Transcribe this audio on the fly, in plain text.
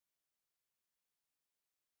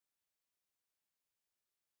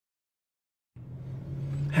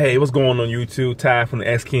Hey, what's going on YouTube? Ty from the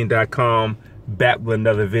xking.com, back with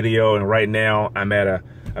another video. And right now I'm at a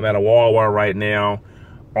Walmart right now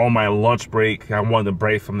on my lunch break. I wanted to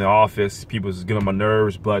break from the office. People just get on my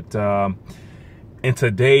nerves, but in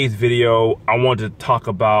today's video I wanted to talk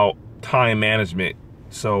about time management.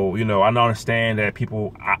 So, you know, I understand that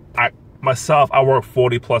people, myself, I work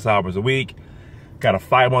 40 plus hours a week, got a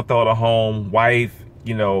 5-month-old at home, wife,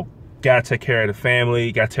 you know, gotta take care of the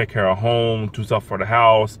family, gotta take care of home, do stuff for the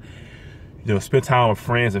house, you know, spend time with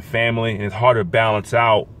friends and family. And it's hard to balance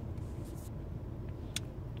out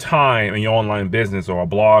time in your online business or a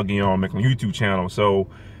blog, you know, making a YouTube channel. So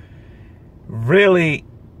really,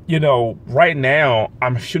 you know, right now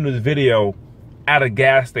I'm shooting this video at a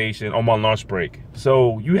gas station on my lunch break.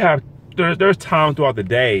 So you have, there's time throughout the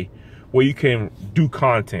day where you can do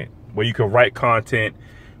content, where you can write content,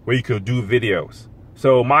 where you can do videos.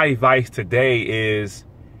 So my advice today is,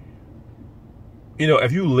 you know,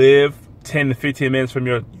 if you live 10 to 15 minutes from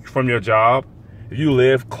your job, if you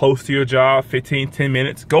live close to your job, 10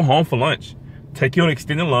 minutes, go home for lunch. Take your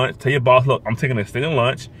extended lunch. Tell your boss, look, I'm taking an extended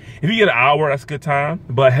lunch. If you get an hour, that's a good time.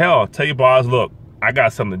 But hell, tell your boss, look, I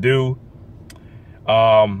got something to do.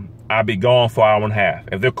 I'll be gone for an hour and a half.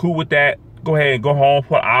 If they're cool with that, go ahead and go home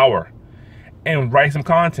for an hour and write some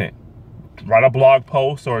content. Write a blog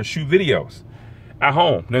post or shoot videos at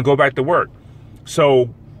home, then go back to work.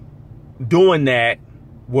 So doing that,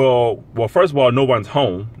 well, first of all, no one's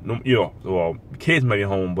home. You know, well, kids may be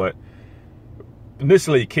home, but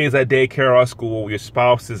initially, kids at daycare or school, your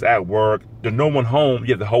spouse is at work. There's no one home.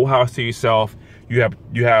 You have the whole house to yourself. You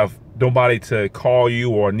have nobody to call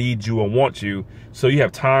you or need you or want you. So you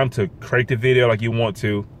have time to create the video like you want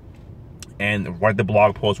to and write the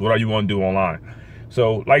blog post, whatever you want to do online.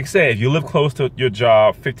 So like I said, if you live close to your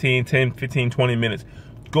job, 10, 15, 20 minutes,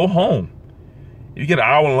 go home. If you get an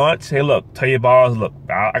hour lunch, hey, look, tell your boss, look,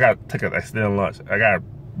 I got to take an extended lunch. I got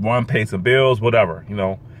to pay some bills, whatever, you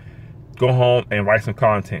know. Go home and write some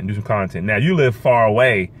content, do some content. Now, you live far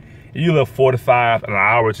away. If you live 45 an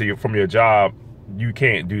hour from your job, you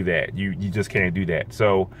can't do that. You just can't do that.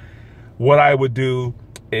 So what I would do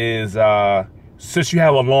is, since you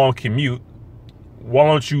have a long commute, why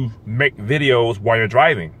don't you make videos while you're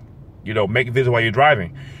driving? You know, make videos while you're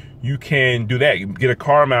driving. You can do that. You can get a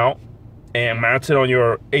car mount and mount it on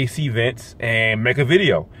your AC vents and make a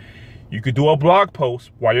video. You could do a blog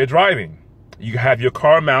post while you're driving. You have your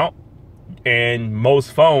car mount, and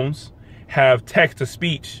most phones have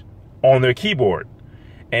text-to-speech on their keyboard.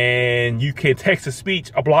 And you can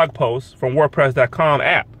text-to-speech a blog post from WordPress.com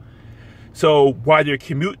app. So while you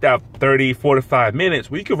commute that 30, 45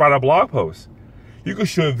 minutes, well, you can write a blog post. You can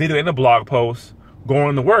shoot a video in a blog post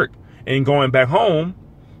going to work, and going back home,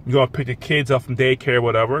 you're going to pick the kids up from daycare or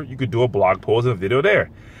whatever. You could do a blog post and a video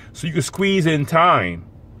there. So you can squeeze in time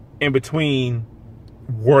in between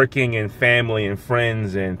working and family and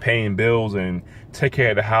friends and paying bills and take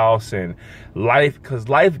care of the house and life, because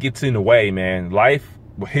life gets in the way, man. Life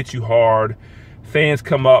will hit you hard. Things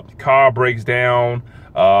come up, car breaks down,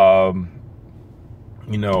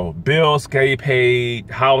 you know, bills get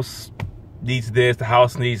paid, house needs this, the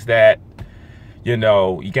house needs that. You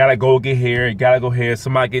know, you gotta go get here, you gotta go here.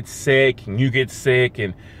 Somebody gets sick and you get sick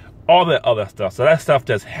and all that other stuff. So that stuff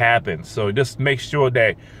just happens. So just make sure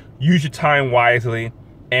that you use your time wisely.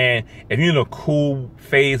 And if you're in a cool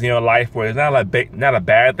phase in your life where there's not a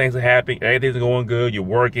bad things that happen, everything's going good, you're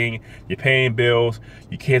working, you're paying bills,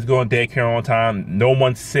 your kids go on daycare on time, no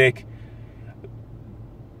one's sick,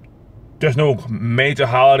 there's no major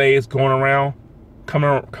holidays going around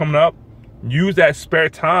coming up, use that spare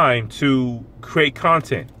time to create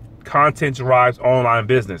content. Content drives online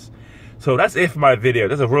business. So that's it for my video.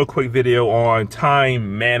 That's a real quick video on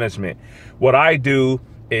time management. What I do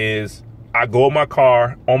is I go in my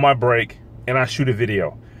car on my break and I shoot a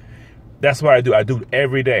video. That's what I do. I do it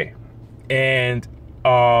every day. And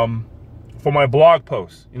for my blog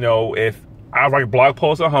posts, you know, if I write blog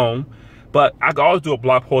posts at home, but I can always do a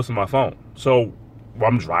blog post on my phone. So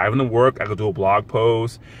when I'm driving to work, I can do a blog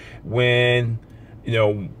post. When, you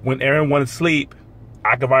know, when everyone's asleep,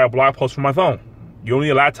 I can write a blog post from my phone. You don't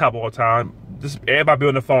need a laptop all the time. Just everybody be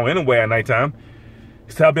on the phone anyway at nighttime.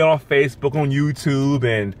 Instead of being on Facebook, on YouTube,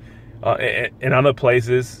 and other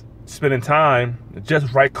places, spending time,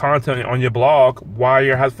 just write content on your blog while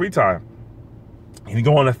you have free time. If you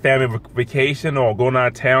go on a family vacation or going out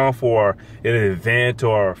of town for an event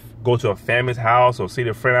or go to a family's house or see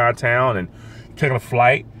a friend out of town and taking a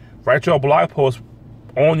flight, write your blog post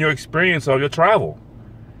on your experience of your travel.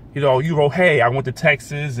 You know, you wrote, hey, I went to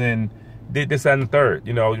Texas and did this, that, and the third.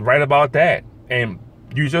 You know, write about that and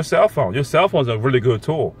use your cell phone. Your cell phone is a really good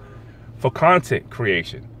tool for content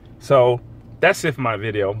creation. So that's it for my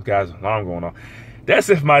video, guys. I'm going on. That's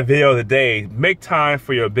it for my video today. Make time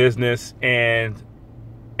for your business, and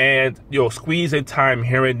squeeze in time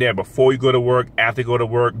here and there before you go to work, after you go to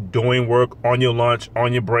work, doing work, on your lunch,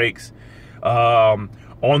 on your breaks, on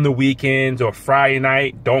the weekends or Friday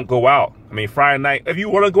night. Don't go out. I mean, Friday night, if you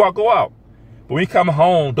want to go out, go out. But when you come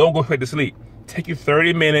home, don't go straight to sleep. Take you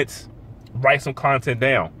 30 minutes, write some content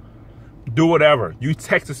down. Do whatever. You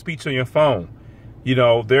text to speech on your phone. You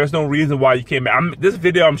know, there's no reason why you can't. This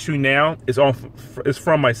video I'm shooting now is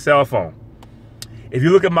from my cell phone. If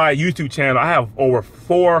you look at my YouTube channel, I have over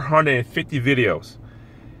 450 videos.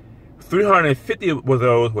 350 of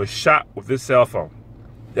those were shot with this cell phone.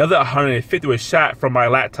 The other 150 was shot from my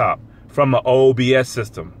laptop, from my OBS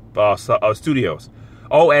system, Studios.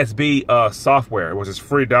 OSB software, which is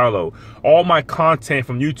free download. All my content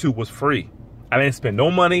from YouTube was free. I didn't spend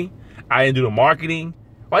no money. I didn't do the marketing.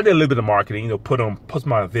 Well, I did a little bit of marketing, you know, post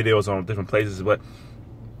my videos on different places, but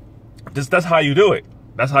that's how you do it.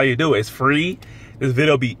 That's how you do it. It's free. This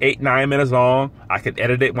video will be 8-9 minutes long. I can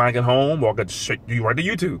edit it when I get home, or I could shoot you right to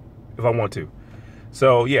YouTube if I want to.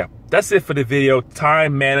 So yeah, that's it for the video.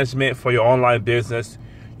 Time management for your online business.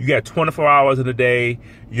 You got 24 hours in a day.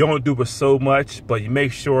 You don't do so much, but you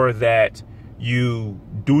make sure that you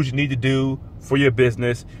do what you need to do for your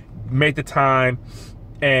business. Make the time,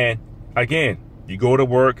 and again, you go to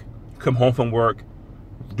work, come home from work,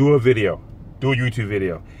 do a video, do a YouTube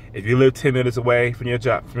video. If you live 10 minutes away from your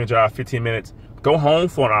job, 15 minutes, go home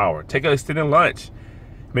for an hour. Take an extended lunch.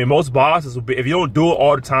 I mean, most bosses will be, if you don't do it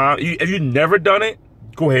all the time, if you've never done it,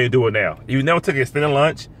 go ahead and do it now. If you never took an extended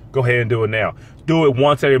lunch, go ahead and do it now. Do it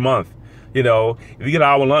once every month. You know, if you get an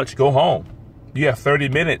hour lunch, go home. You have 30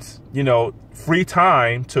 minutes, you know, free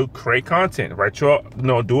time to create content. Write your,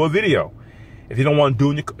 do a video. If you don't want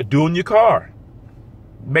to do it in your car,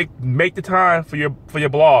 make the time for your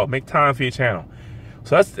blog. Make time for your channel.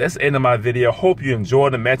 So that's the end of my video. Hope you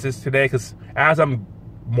enjoyed the message today, because as I'm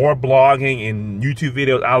more blogging and YouTube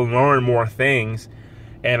videos, I learn more things,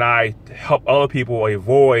 and I help other people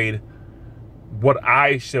avoid what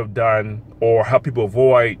I should have done, or help people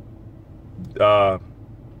avoid the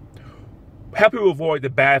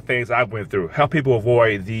bad things I went through. Help people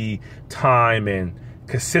avoid the time and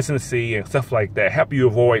consistency and stuff like that. Help you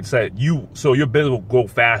avoid so your business will go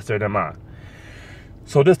faster than mine.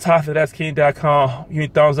 So this time for That'sKeen.com. Give me a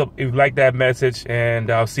thumbs up if you like that message, and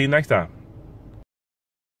I'll see you next time.